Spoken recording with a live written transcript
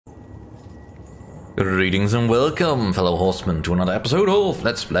Greetings and welcome, fellow horsemen, to another episode of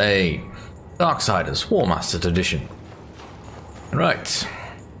Let's Play Darksiders Warmastered Edition. Right.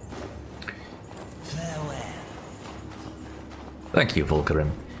 Farewell. Thank you,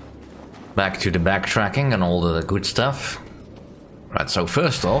 Volkarim. Back to the backtracking and all the good stuff. Right, so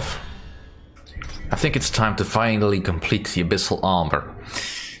first off, I think it's time to finally complete the Abyssal armor,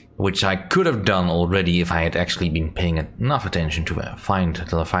 which I could have done already if I had actually been paying enough attention to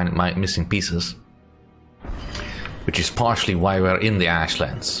find my missing pieces. Which is partially why we're in the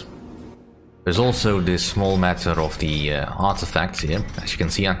Ashlands. There's also this small matter of the artifacts here. As you can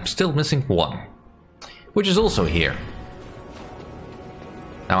see, I'm still missing one, which is also here.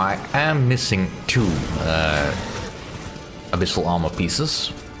 Now I am missing two Abyssal armor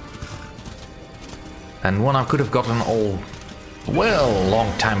pieces. And one I could have gotten a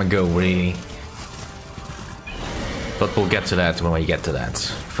long time ago, really. But we'll get to that when we get to that.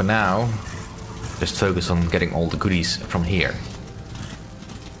 For now, just focus on getting all the goodies from here.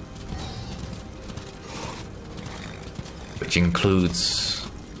 Which includes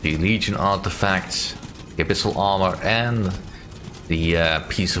the Legion artifact, the Abyssal armor, and the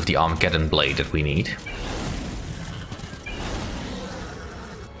piece of the Armageddon blade that we need.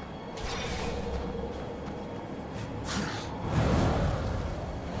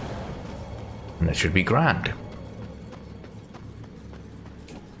 And that should be grand.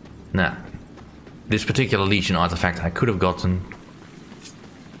 Now, this particular Legion artifact I could have gotten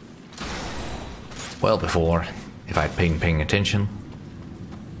well before, if I'd been paying attention.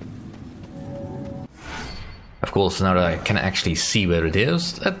 Of course, now that I can actually see where it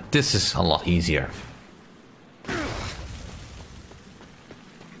is, this is a lot easier.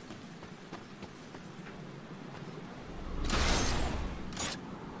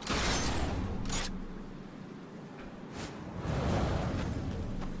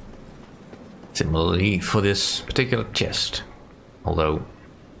 Similarly for this particular chest, although,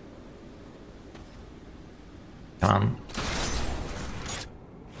 come on.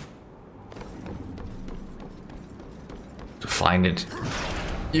 To find it,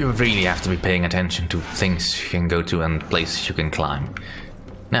 you really have to be paying attention to things you can go to and places you can climb.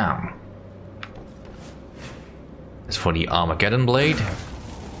 Now, as for the Armageddon blade,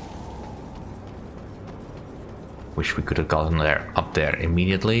 wish we could have gotten up there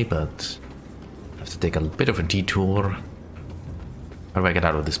immediately, but have to take a bit of a detour. How do I get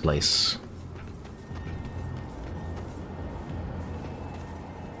out of this place?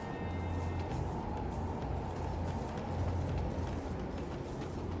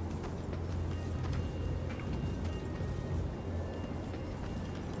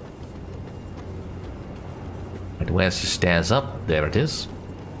 Right, where's the stairs up? There it is.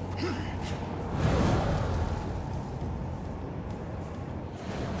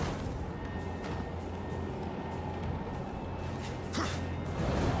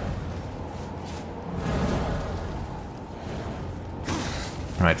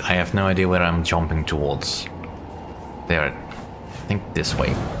 Right, I have no idea where I'm jumping towards. There, I think this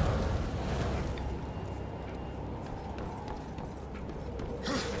way.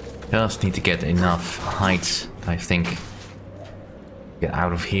 Just need to get enough height, I think. Get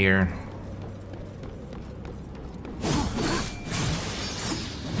out of here.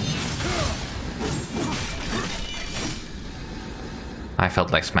 I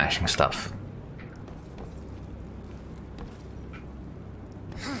felt like smashing stuff.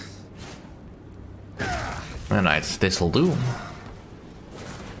 Alright, this'll do.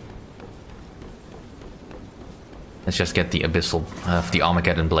 Let's just get the Abyssal, the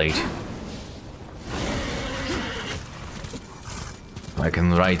Armageddon blade. I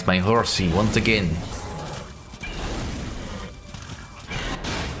can ride my horsey once again.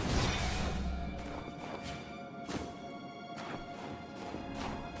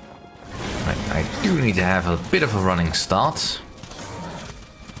 Right, I do need to have a bit of a running start.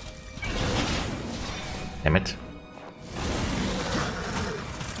 Damn it.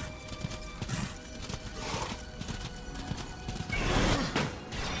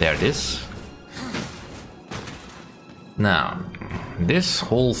 There it is. Now, this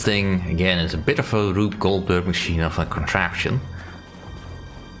whole thing, again, is a bit of a Rube Goldberg machine of a contraption.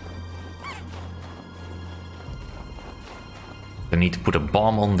 I need to put a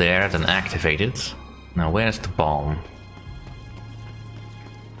bomb on there, then activate it. Now, where's the bomb?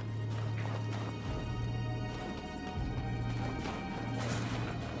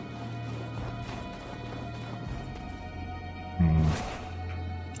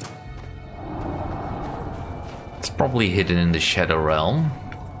 Probably hidden in the Shadow Realm.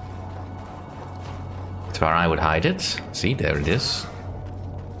 That's where I would hide it. See, there it is.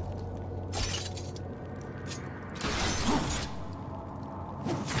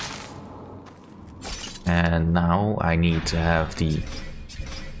 And now I need to have the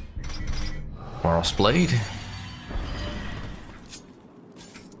Boros blade.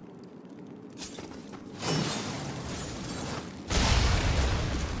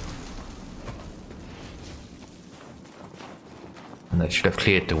 And that should have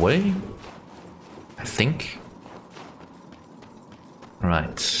cleared the way, I think.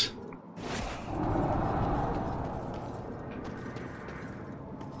 Right.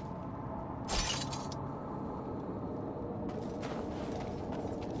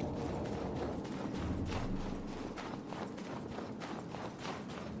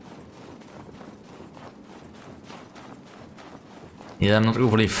 Yeah, I'm not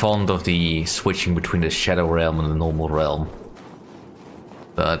overly fond of the switching between the Shadow Realm and the normal realm.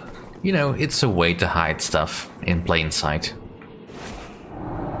 But, you know, it's a way to hide stuff in plain sight.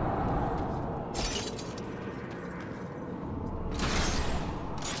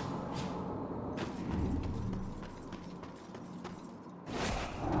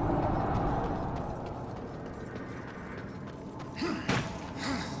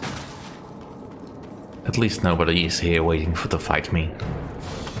 At least nobody is here waiting to fight me.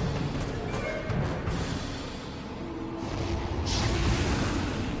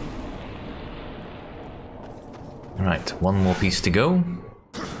 Right, one more piece to go.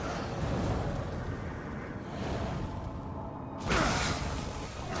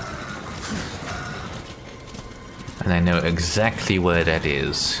 And I know exactly where that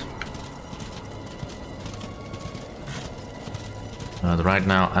is. Right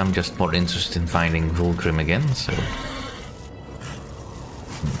now, I'm just more interested in finding Vulgrim again, so...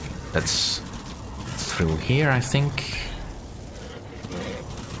 That's through here, I think.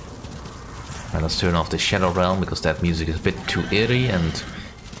 Right, let's turn off the Shadow Realm, because that music is a bit too eerie and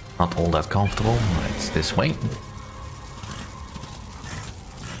not all that comfortable. Right, it's this way.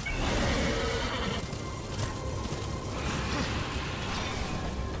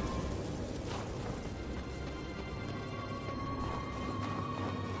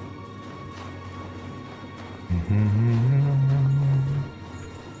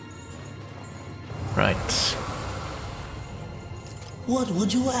 Right. What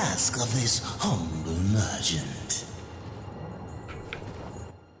would you ask of this humble merchant?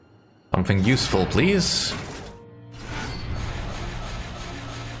 Something useful, please.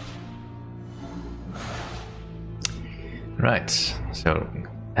 Right, so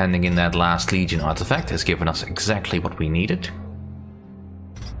handing in that last Legion artifact has given us exactly what we needed.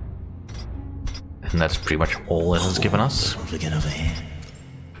 And that's pretty much all it has given us. Don't forget over here.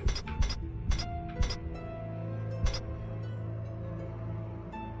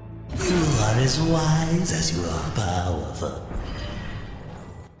 You are as wise as you are powerful.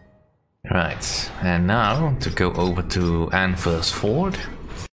 Right, and now to go over to Anfer's Ford.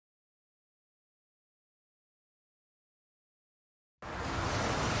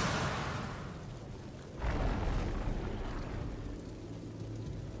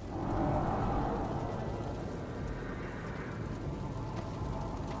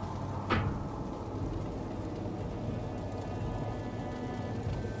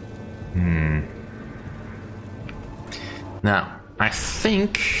 Now, I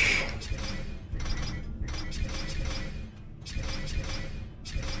think...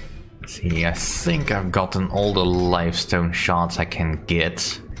 See, I think I've gotten all the Lifestone shards I can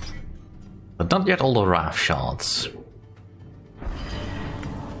get. But not yet all the Wrath shards.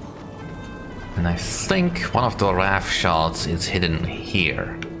 And I think one of the Wrath shards is hidden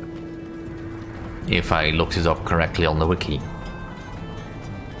here. If I looked it up correctly on the wiki.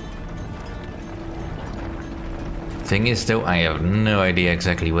 Thing is though, I have no idea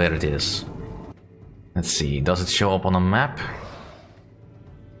exactly where it is. Let's see, does it show up on a map?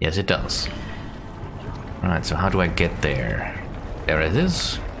 Yes, it does. Alright, so how do I get there? There it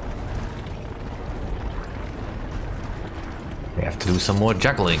is. We have to do some more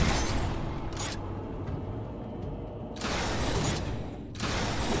juggling.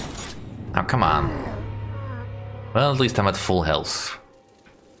 Now come on. Well, at least I'm at full health.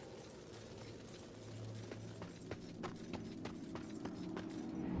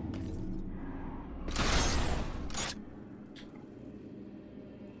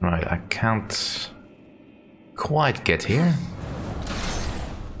 Right, I can't quite get here.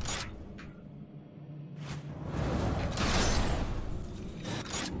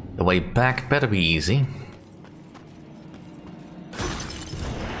 The way back better be easy.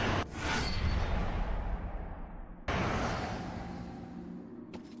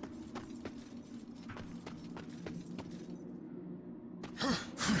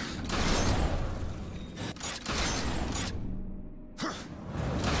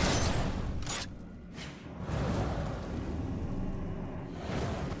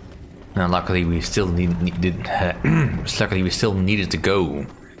 And luckily we still luckily we still needed to go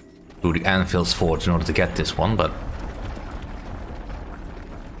through the Anvil's Forge in order to get this one, but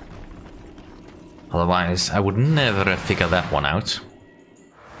otherwise I would never have figured that one out.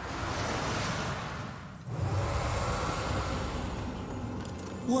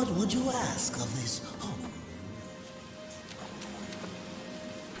 What would you ask of this home?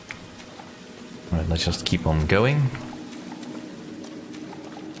 Alright, let's just keep on going.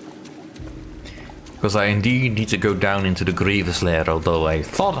 Because I indeed need to go down into the Grievous lair, although I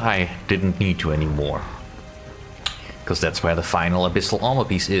thought I didn't need to anymore. Because that's where the final Abyssal armor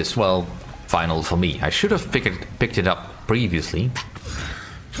piece is. Well, final for me. I should have picked it up previously.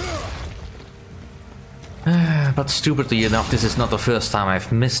 But stupidly enough, this is not the first time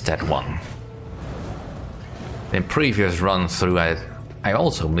I've missed that one. In previous runs through, I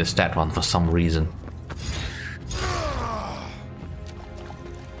also missed that one for some reason.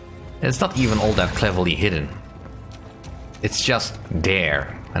 It's not even all that cleverly hidden. It's just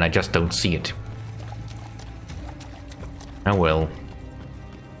there, and I just don't see it. Oh well.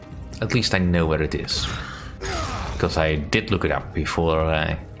 At least I know where it is. Because I did look it up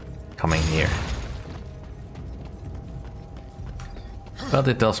before coming here. But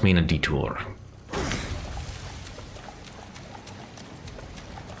it does mean a detour.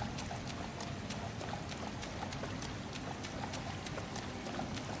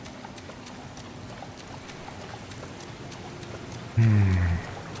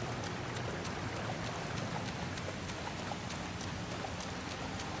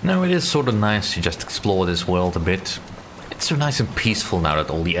 No, it is sort of nice to just explore this world a bit. It's so nice and peaceful now that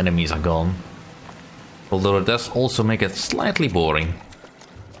all the enemies are gone. Although it does also make it slightly boring.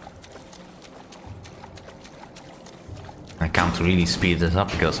 I can't really speed this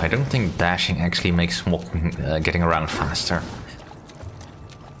up because I don't think dashing actually makes walking, getting around faster.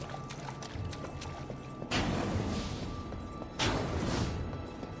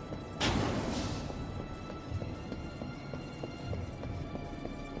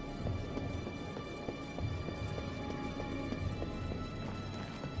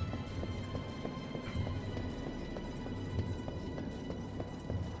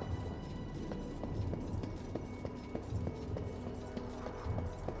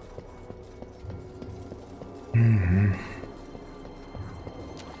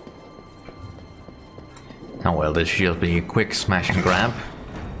 Oh well, this should be a quick smash and grab.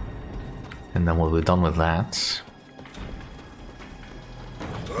 And then we'll be done with that.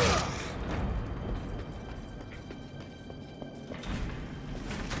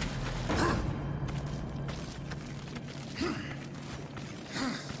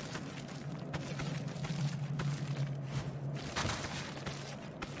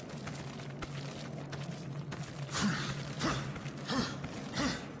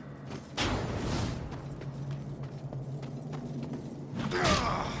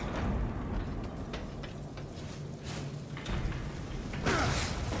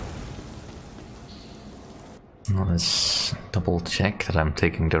 Now let's double check that I'm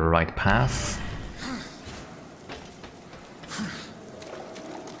taking the right path.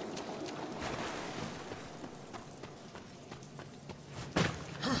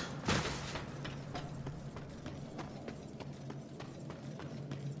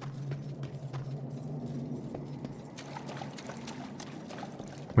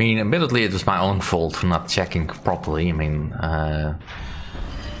 I mean, admittedly it was my own fault for not checking properly. I mean,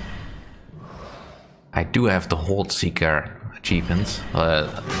 I do have the Horde Seeker achievement,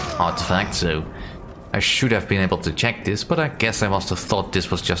 artifact, so I should have been able to check this, but I guess I must have thought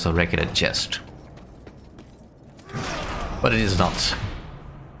this was just a regular chest. But it is not.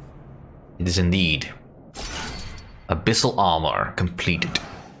 It is indeed Abyssal armor completed.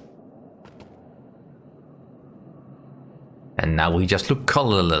 And now we just look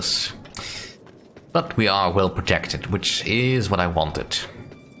colorless. But we are well protected, which is what I wanted.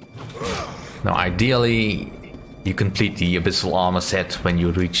 Now ideally, you complete the Abyssal armor set when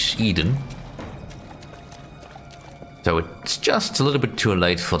you reach Eden. So it's just a little bit too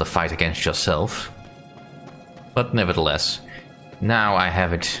late for the fight against yourself. But nevertheless, now I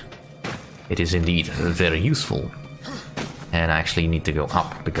have it. It is indeed very useful. And I actually need to go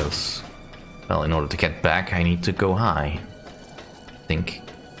up because, well, in order to get back, I need to go high. I think.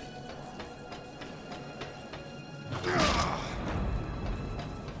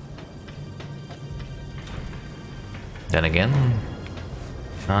 Then again,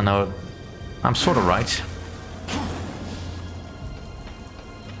 no, I'm sort of right.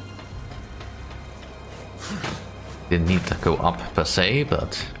 Didn't need to go up per se,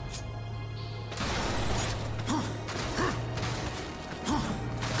 but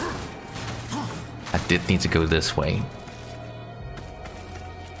did need to go this way.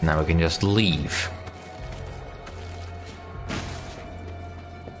 Now we can just leave.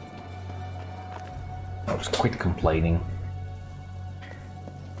 I was quit complaining.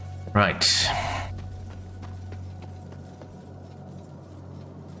 Right.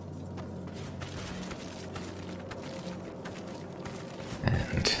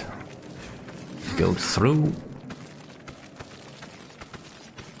 And go through.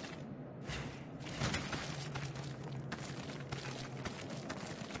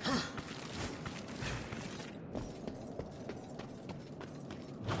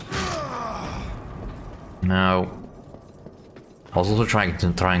 Now, I was also trying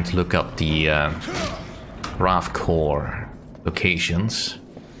to look up the Wrath Core locations.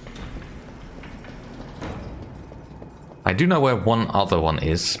 I do know where one other one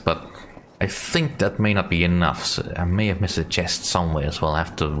is, but I think that may not be enough. So I may have missed a chest somewhere, so I'll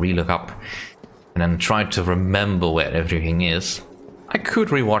have to relook up and then try to remember where everything is. I could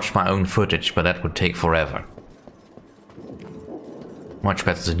rewatch my own footage, but that would take forever. Much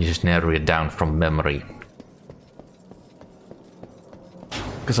better than just narrow it down from memory.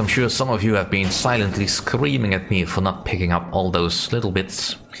 Because I'm sure some of you have been silently screaming at me for not picking up all those little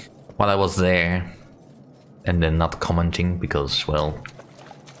bits while I was there. And then not commenting because, well,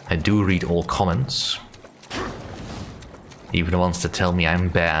 I do read all comments. Even the ones that tell me I'm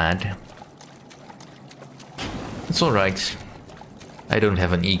bad. It's alright. I don't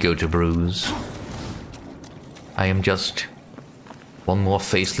have an ego to bruise. I am just one more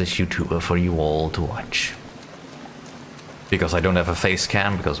faceless YouTuber for you all to watch. Because I don't have a face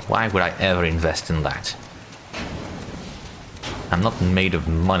cam, because why would I ever invest in that? I'm not made of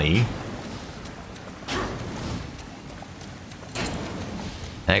money.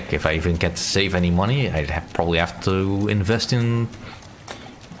 Heck, if I even get to save any money, I'd probably have to invest in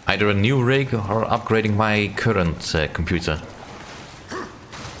either a new rig or upgrading my current computer.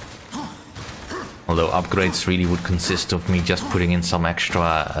 Although upgrades really would consist of me just putting in some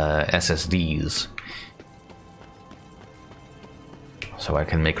extra SSDs. So I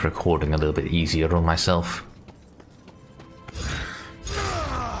can make recording a little bit easier on myself.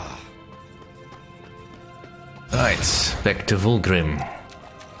 Right, back to Vulgrim.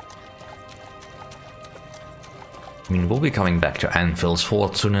 I mean, we'll be coming back to Anvil's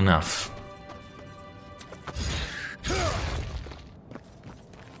Fort soon enough.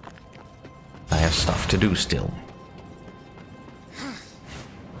 I have stuff to do still.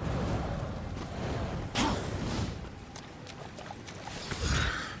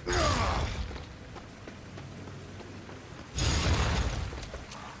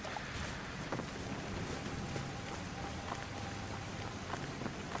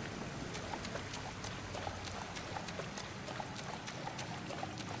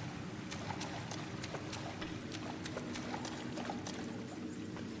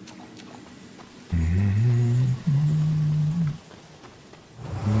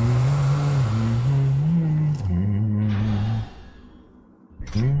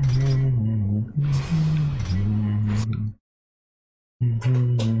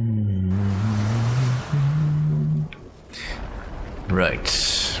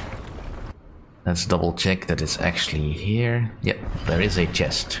 Right. Let's double check that it's actually here. Yep, there is a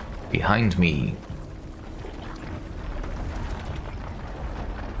chest behind me.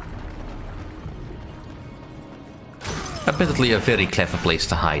 Admittedly a very clever place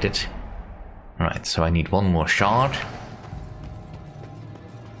to hide it. Right, so I need one more shard.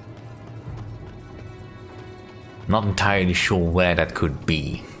 Not entirely sure where that could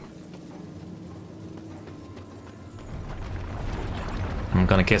be. I'm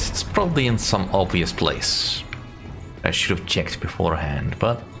gonna guess it's probably in some obvious place. I should have checked beforehand,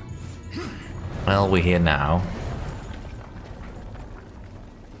 but... well, we're here now.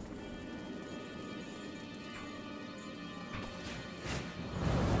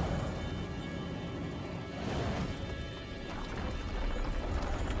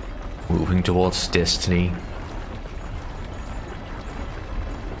 Moving towards destiny.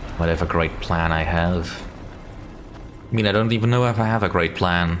 Whatever great plan I have. I mean, I don't even know if I have a great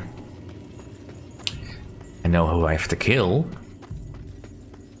plan. I know who I have to kill.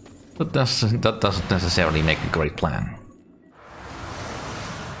 But that doesn't necessarily make a great plan.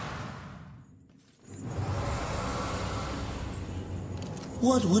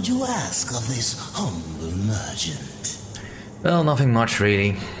 What would you ask of this humble merchant? Well, nothing much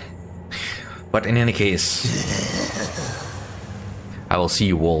really. But in any case, I will see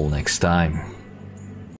you all next time.